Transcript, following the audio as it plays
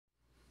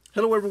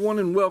Hello everyone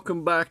and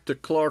welcome back to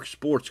Clark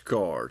Sports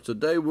Cards.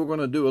 Today we're going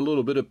to do a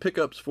little bit of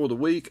pickups for the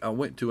week. I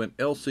went to an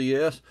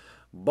LCS,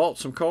 bought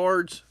some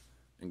cards,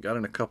 and got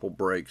in a couple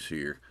breaks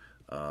here.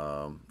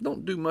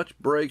 Don't do much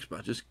breaks,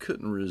 but I just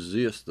couldn't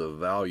resist the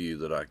value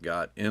that I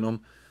got in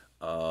them.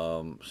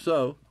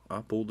 So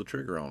I pulled the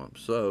trigger on them.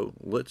 So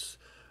let's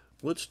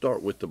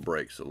start with the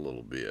breaks a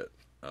little bit.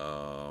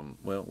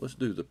 Well, let's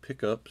do the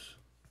pickups.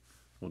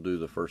 We'll do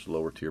the first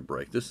lower tier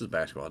break. This is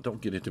basketball. I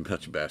don't get into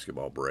much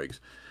basketball breaks.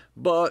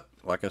 But,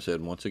 like I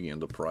said, once again,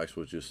 the price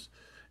was just,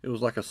 it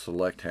was like a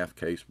select half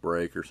case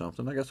break or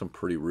something. I got some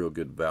pretty real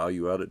good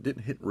value out of it.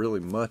 Didn't hit really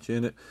much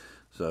in it.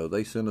 So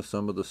they sent us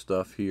some of the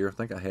stuff here. I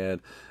think I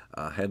had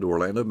the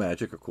Orlando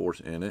Magic, of course,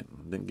 in it.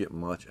 Didn't get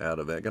much out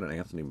of it. Got an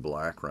Anthony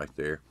Black right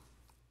there.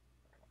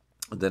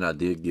 Then I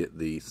did get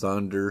the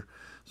Thunder.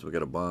 So we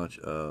got a bunch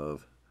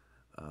of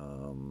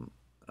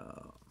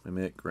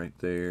Mick right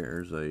there.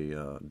 There's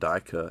a die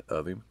cut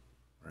of him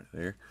right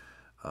there.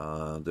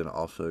 Then I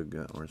also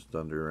got, where's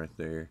Thunder right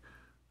there?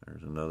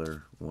 There's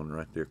another one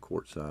right there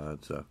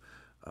courtside. So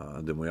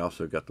then we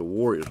also got the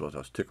Warriors. Well, I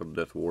was tickled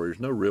to death Warriors.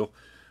 No real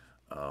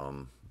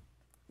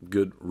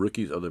good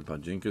rookies other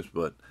than Pajinkis,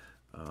 but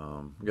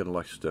we got a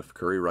like Steph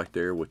Curry right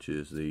there, which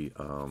is the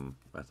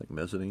I think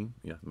mezzanine,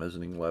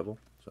 mezzanine level.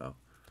 So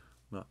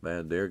not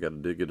bad there.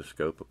 Did get a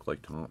scope of Klay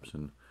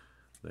Thompson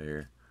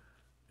there.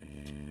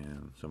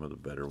 And some of the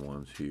better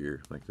ones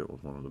here. I think that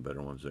was one of the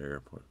better ones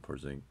there.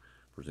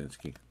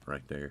 Brzezinski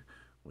right there,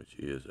 which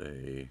is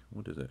a,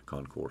 what is that?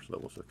 Concourse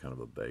level, so kind of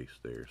a base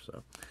there.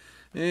 So,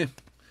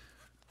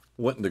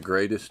 wasn't the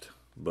greatest,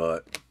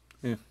 but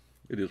it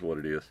is what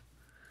it is.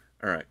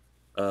 All right.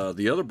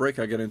 The other break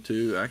I got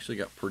into, I actually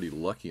got pretty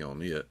lucky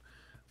on it.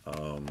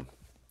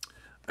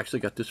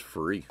 Actually got this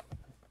free,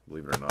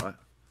 believe it or not.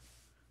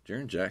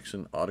 Jaren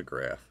Jackson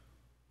autograph.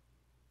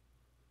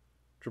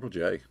 Triple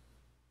J.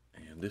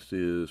 And this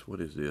is,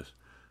 what is this?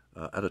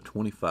 Out of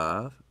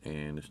 25,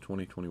 and it's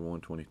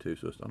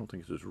 2021-22, so I don't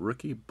think it's his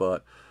rookie,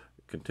 but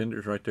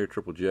contenders right there,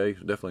 Triple J.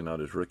 Definitely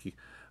not his rookie,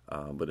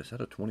 but it's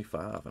out of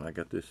 25, and I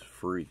got this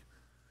free.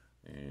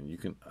 And you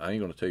can, I ain't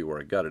going to tell you where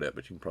I got it at,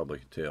 but you can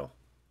probably tell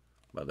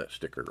by that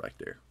sticker right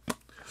there.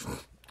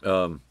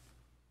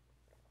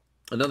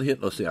 Another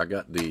hit, let's see, I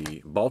got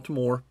the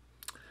Baltimore.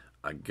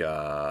 I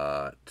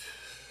got,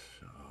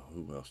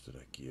 who else did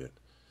I get?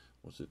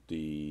 Was it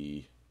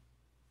the...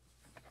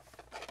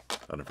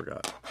 I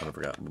forgot.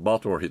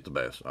 Baltimore hit the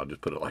best. I'll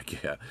just put it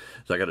like that.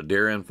 So I got a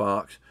Darren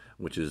Fox,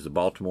 which is the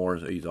Baltimore.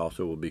 He's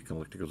also will be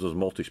collected because it's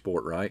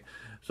multi-sport, right?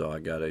 So I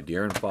got a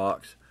Darren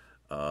Fox,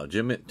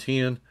 Gem Mint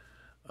 10,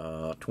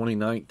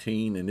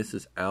 2019, and this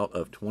is out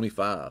of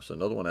 25. So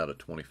another one out of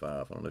 25.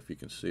 I don't know if you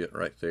can see it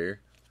right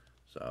there.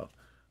 So,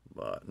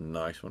 but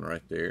nice one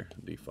right there,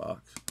 D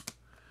Fox.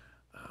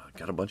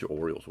 Got a bunch of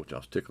Orioles, which I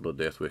was tickled to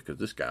death with because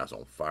this guy's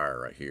on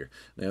fire right here.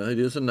 Now, it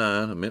is a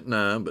 9, a mint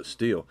 9, but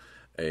still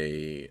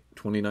a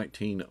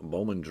 2019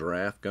 Bowman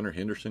Draft, Gunnar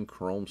Henderson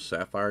Chrome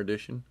Sapphire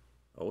Edition.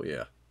 Oh,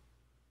 yeah.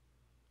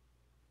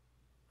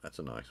 That's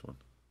a nice one.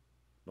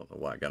 Don't know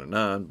why I got a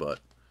 9,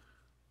 but,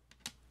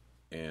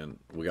 and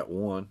we got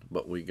 1,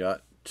 but we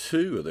got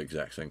 2 of the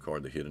exact same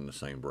card that hit in the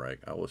same break.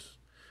 I was,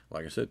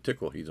 like I said,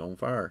 tickled. He's on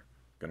fire.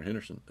 Gunnar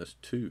Henderson, that's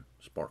 2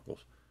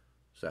 Sparkles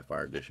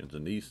Sapphire Editions,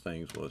 and these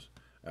things was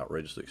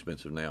outrageously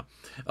expensive now.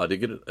 I did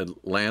get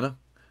Atlanta,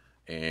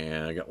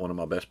 and I got one of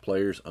my best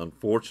players.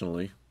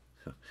 Unfortunately,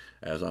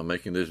 as I'm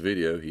making this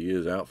video, he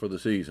is out for the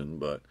season,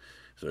 but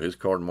so his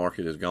card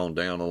market has gone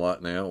down a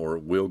lot now, or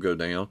will go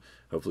down.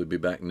 Hopefully be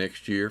back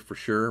next year for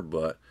sure,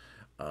 but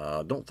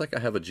I don't think I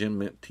have a Gem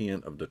Mint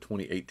 10 of the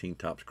 2018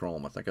 Topps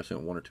Chrome. I think I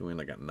sent 1 or 2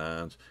 in. I got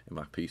 9s in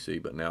my PC,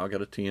 but now I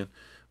got a 10,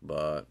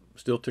 but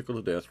still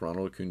tickled to death.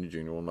 Ronald Acuna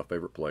Jr., one of my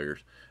favorite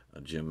players. A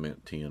Gem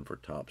Mint 10 for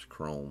Topps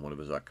Chrome, one of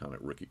his iconic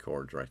rookie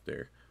cards right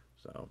there.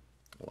 So,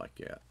 I like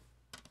that.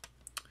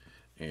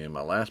 And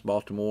my last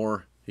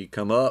Baltimore, he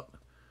come up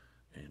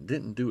and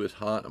didn't do as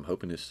hot. I'm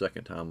hoping his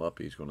second time up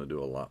he's going to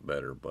do a lot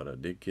better. But I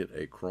did get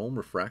a Chrome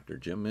Refractor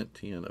Gem Mint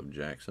 10 of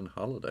Jackson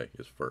Holiday,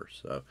 his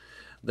first. So,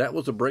 that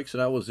was the breaks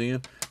that I was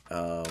in.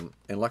 And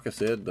like I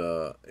said,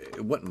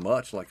 it wasn't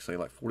much, like say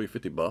like 40 or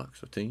 50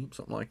 bucks a team,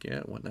 something like that.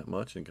 It wasn't that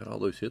much, and got all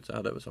those hits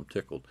out of it, so I'm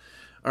tickled.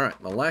 All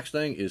right, my last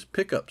thing is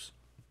pickups.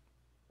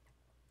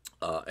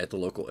 At the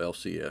local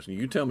LCS. And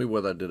you tell me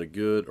whether I did a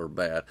good or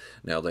bad.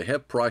 Now, they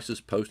have prices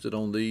posted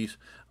on these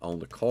on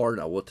the card.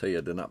 I will tell you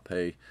I did not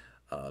pay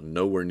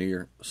nowhere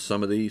near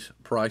some of these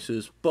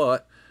prices,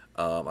 but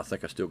I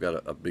think I still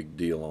got a big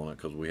deal on it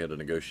because we had to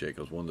negotiate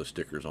because one of the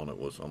stickers on it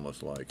was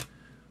almost like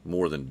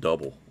more than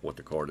double what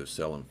the card is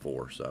selling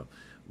for. So,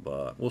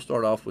 but we'll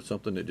start off with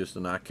something that just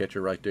an eye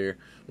catcher right there.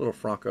 Little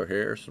Franco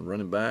Harris,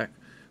 running back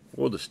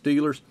for the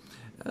Steelers.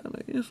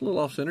 It's a little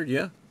off-centered,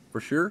 yeah, for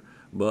sure.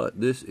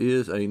 But this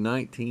is a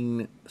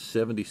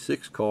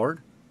 1976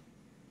 card,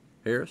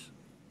 Harris,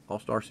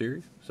 All-Star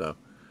Series. So,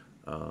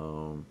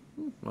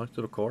 nice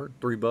little card.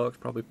 $3,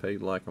 probably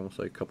paid like, I want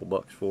to say a couple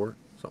bucks for it,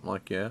 something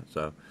like that.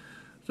 So,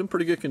 it's in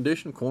pretty good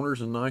condition.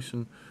 Corners are nice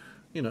and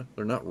you know,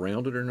 they're not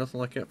rounded or nothing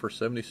like that for a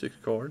 76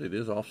 card. It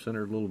is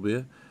off-centered a little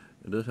bit.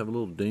 It does have a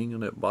little ding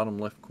in that bottom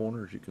left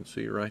corner, as you can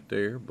see right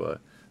there,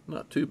 but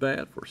not too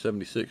bad for a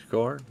 76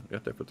 card. I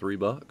got that for $3.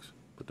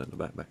 Put that in the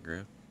back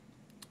grab.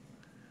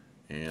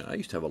 And I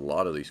used to have a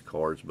lot of these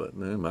cards, but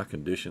in my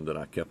condition that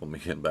I kept them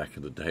in back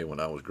in the day when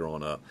I was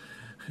growing up,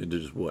 it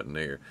just wasn't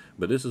there.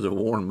 But this is a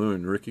Warren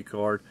Moon rookie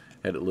card.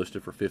 Had it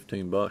listed for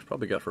 $15.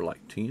 Probably got for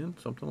like 10,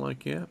 something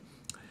like that.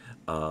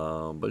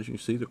 But as you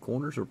can see, the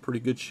corners are pretty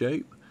good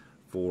shape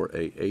for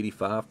a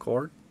 85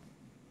 card.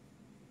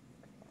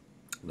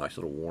 Nice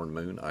little Warren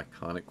Moon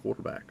iconic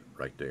quarterback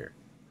right there.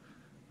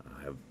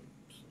 I have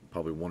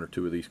probably one or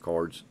two of these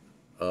cards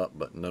up,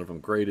 but none of them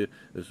graded.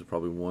 This is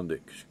probably one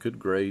that could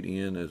grade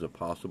in as a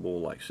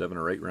possible like 7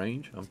 or 8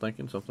 range. I'm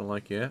thinking something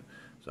like that.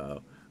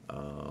 So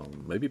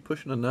maybe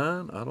pushing a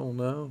 9. I don't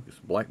know. It's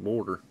a black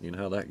border. You know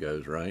how that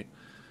goes, right?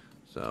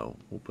 So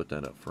we'll put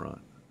that up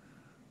front.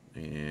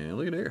 And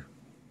look at there.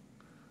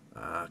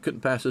 I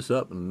couldn't pass this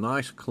up. A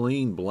nice,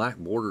 clean, black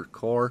bordered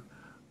card.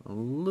 A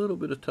little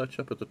bit of touch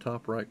up at the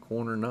top right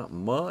corner. Not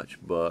much,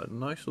 but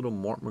nice little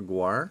Mark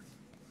McGuire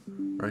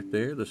right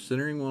there. The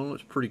centering one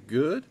looks pretty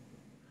good.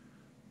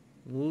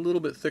 A little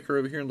bit thicker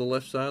over here on the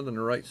left side than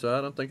the right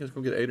side. I'm thinking it's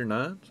going to get 8 or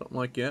 9, something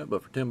like that.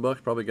 But for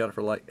 $10, probably got it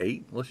for like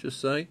 8, let's just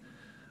say.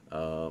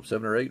 7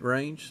 or 8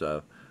 range.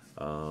 So,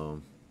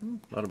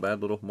 not a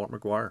bad little Mark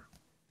McGuire.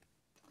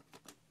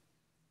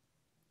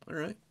 All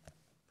right.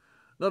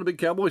 Not a big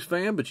Cowboys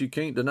fan, but you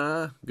can't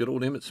deny good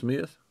old Emmitt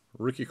Smith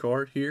rookie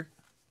card here.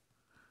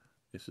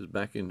 This is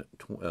back in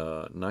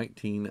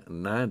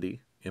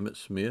 1990. Emmitt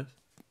Smith.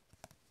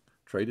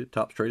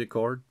 Topps traded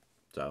card.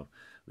 So,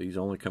 these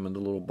only come in the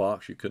little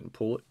box. You couldn't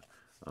pull it.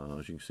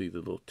 As you can see, the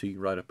little T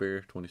right up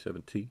there,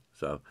 27T.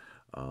 So,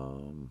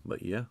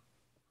 but yeah,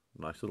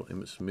 nice little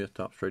Emmitt Smith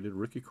Topps traded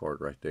rookie card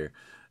right there.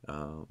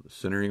 The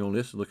centering on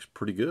this looks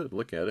pretty good.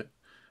 Look at it.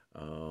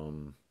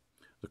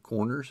 The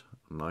corners,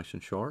 nice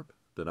and sharp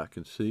that I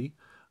can see.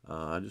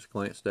 I just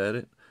glanced at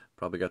it.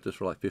 Probably got this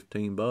for like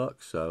 $15.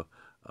 So,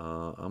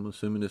 I'm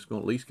assuming it's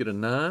going to at least get a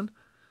 9.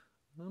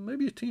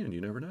 Maybe a 10. You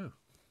never know.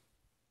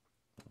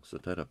 I'll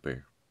set that up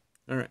there.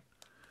 All right.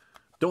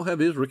 Don't have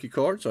his rookie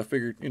card, so I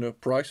figured, you know,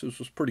 prices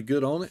was pretty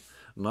good on it.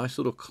 Nice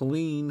little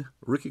clean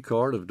rookie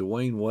card of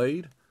Dwayne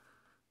Wade.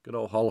 Good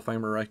old Hall of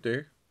Famer right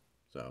there.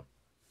 So,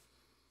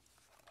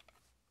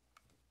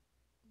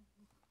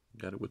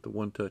 got it with the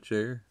one touch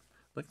there.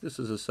 I think this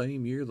is the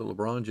same year that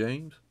LeBron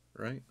James,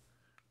 right?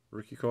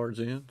 Rookie card's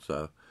in.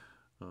 So,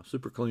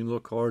 super clean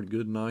little card.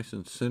 Good, nice,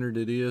 and centered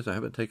it is. I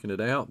haven't taken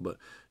it out, but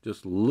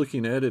just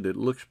looking at it, it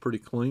looks pretty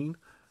clean.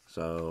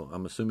 So,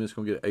 I'm assuming it's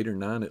going to get 8 or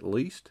 9 at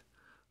least.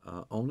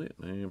 On it,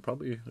 and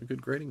probably a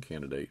good grading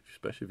candidate,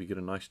 especially if you get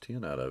a nice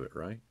 10 out of it,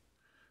 right?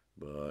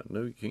 But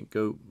no, you can't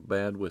go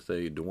bad with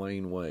a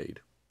Dwayne Wade.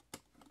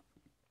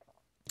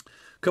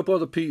 A couple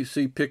other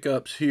PC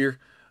pickups here.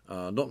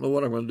 Don't know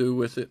what I'm going to do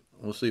with it.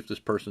 We'll see if this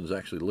person's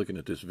actually looking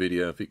at this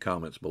video, if he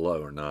comments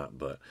below or not.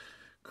 But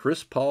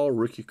Chris Paul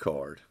rookie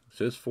card. It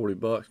says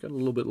 $40. Got a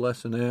little bit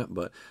less than that,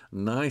 but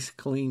nice,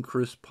 clean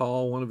Chris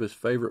Paul, one of his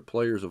favorite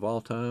players of all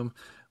time.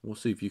 We'll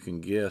see if you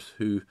can guess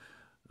who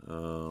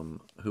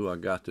I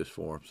got this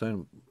for. I'm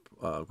saying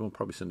I'm going to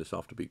probably send this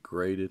off to be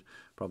graded.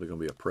 Probably going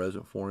to be a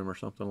present for him or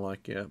something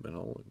like that. But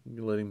I'll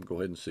let him go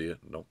ahead and see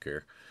it. Don't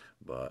care.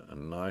 But a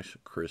nice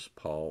Chris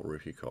Paul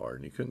rookie card.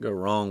 And you couldn't go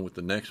wrong with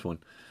the next one.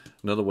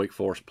 Another Wake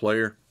Forest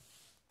player.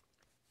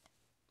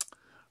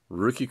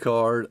 Rookie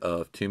card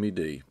of Timmy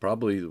D.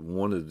 Probably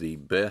one of the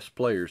best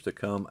players to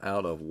come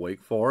out of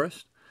Wake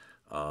Forest.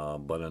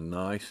 But a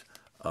nice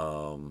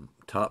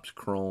Topps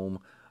Chrome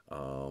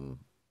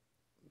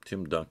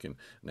Tim Duncan.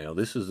 Now,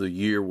 this is the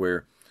year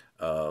where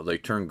they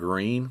turn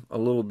green a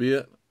little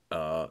bit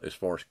as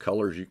far as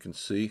colors you can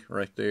see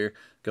right there.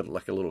 Got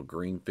like a little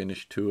green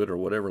finish to it or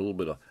whatever, a little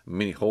bit of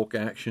mini Hulk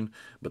action.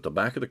 But the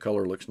back of the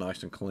color looks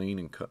nice and clean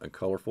and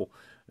colorful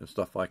and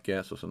stuff like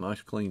that. So it's a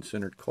nice, clean,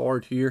 centered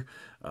card here.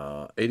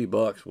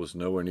 $80 was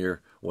nowhere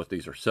near what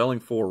these are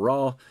selling for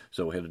raw.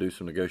 So we had to do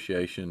some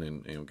negotiation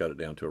and got it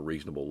down to a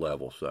reasonable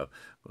level. So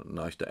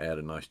nice to add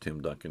a nice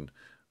Tim Duncan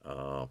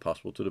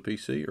possible to the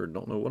PC, or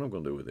don't know what I'm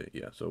going to do with it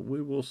yet. So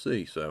we will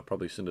see. So I'll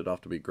probably send it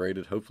off to be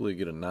graded. Hopefully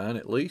get a 9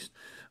 at least,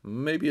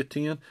 maybe a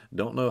 10.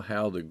 Don't know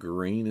how the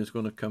green is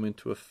going to come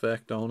into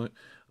effect on it,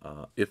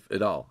 if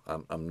at all.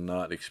 I'm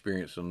not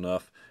experienced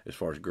enough as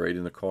far as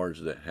grading the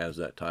cards that has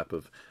that type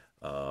of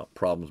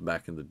problems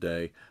back in the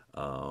day.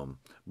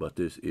 But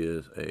this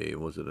is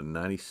was it a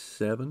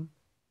 97?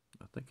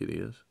 I think it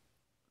is.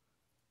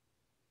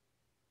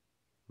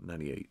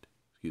 98,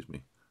 excuse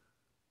me.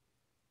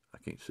 I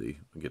can't see.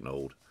 I'm getting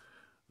old.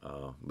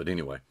 But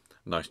anyway,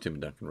 nice Tim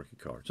Duncan rookie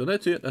card. So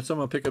that's it. That's some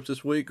of my pickups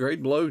this week.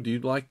 Grade below. Do you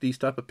like these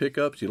type of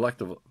pickups? Do you like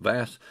the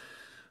vast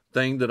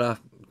thing that I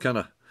kind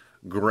of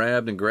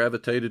grabbed and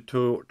gravitated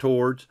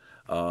towards?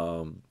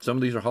 Some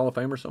of these are Hall of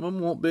Famers. Some of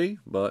them won't be,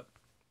 but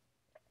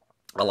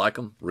I like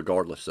them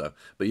regardless. So,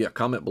 but yeah,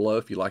 comment below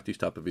if you like these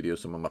type of videos.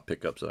 Some of my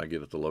pickups that I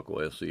get at the local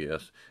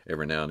LCS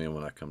every now and then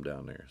when I come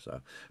down there.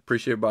 So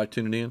appreciate everybody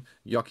tuning in.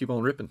 Y'all keep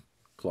on ripping.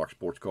 Clark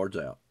Sports Cards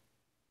out.